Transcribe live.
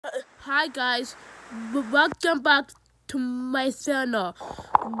Hi guys, welcome back to my channel.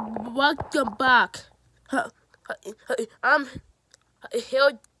 Welcome back. I'm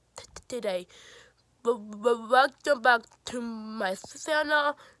here today. Welcome back to my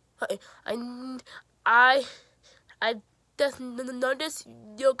channel. I I just noticed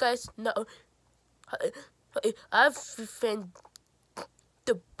you guys know everything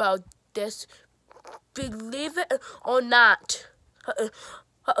about this. Believe it or not.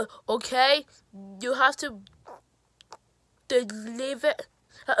 Okay, you have to believe it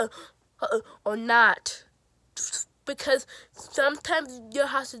or not, because sometimes you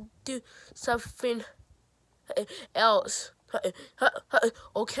have to do something else.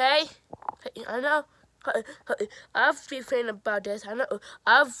 Okay, I know everything about this. I know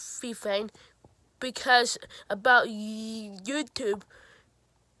everything because about YouTube,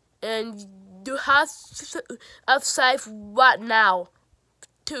 and you have to upside right now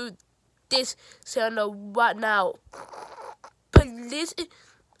to this channel right now. Please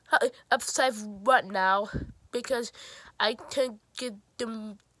upside right now because I can get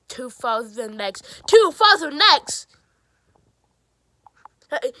them 2,000 likes. 2,000 likes!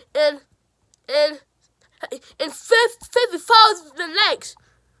 And 50,000 likes!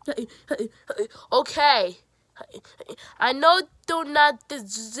 Okay. I know they're not the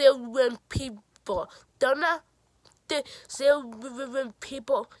zillion people. They're not the zillion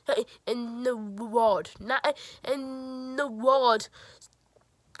people in the world. Not in the world.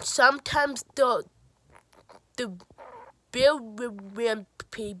 Sometimes the billion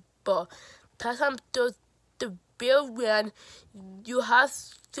people. Sometimes the billion. You have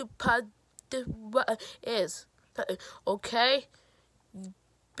to put what it is. Okay?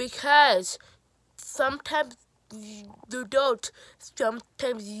 Because sometimes you don't,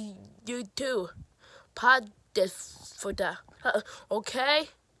 sometimes you do. Part this for that. Okay?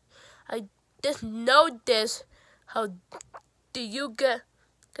 I just know this. How do you get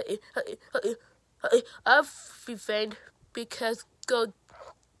everything? Because go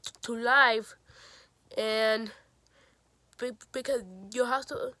to live and because you have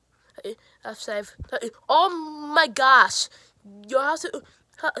to save. Oh my gosh, you have to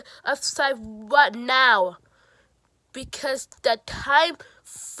save right now because the time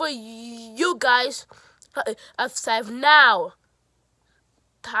for you guys save now.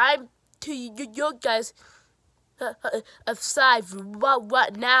 Time to you guys save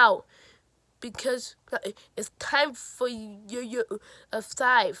right now because it's time for you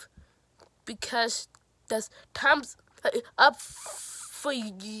save because there's time's up for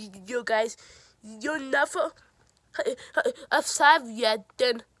you guys. You never save yet,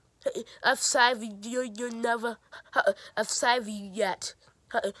 then save you never save yet.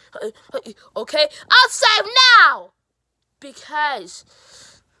 Okay, I'll save now because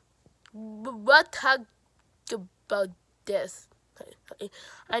we're talking about this.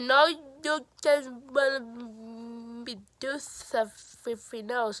 I know you just want to do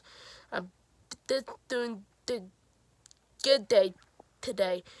something else. I'm just doing the good day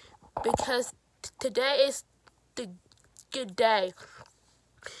today because today is the good day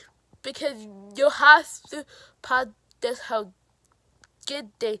because you have to practice how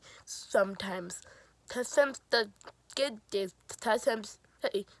good day sometimes. Sometimes the good days, sometimes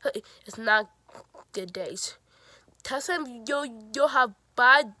it's not good days. Sometimes you have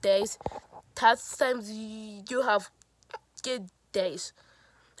bad days. Sometimes you have good days.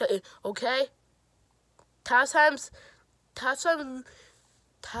 Okay? Sometimes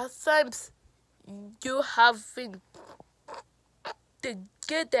you having the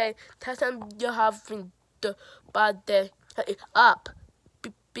good day. Sometimes you having the bad day. Up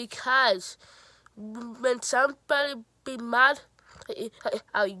because when somebody be mad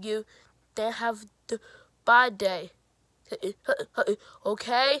at you, they have the bad day.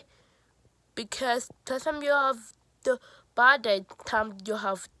 Okay? Because sometimes you have the bad day, sometimes you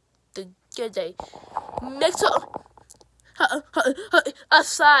have the good day. Next up,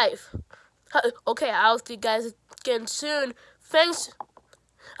 aside. Okay, I'll see you guys again soon. Thanks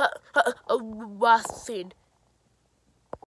for watching.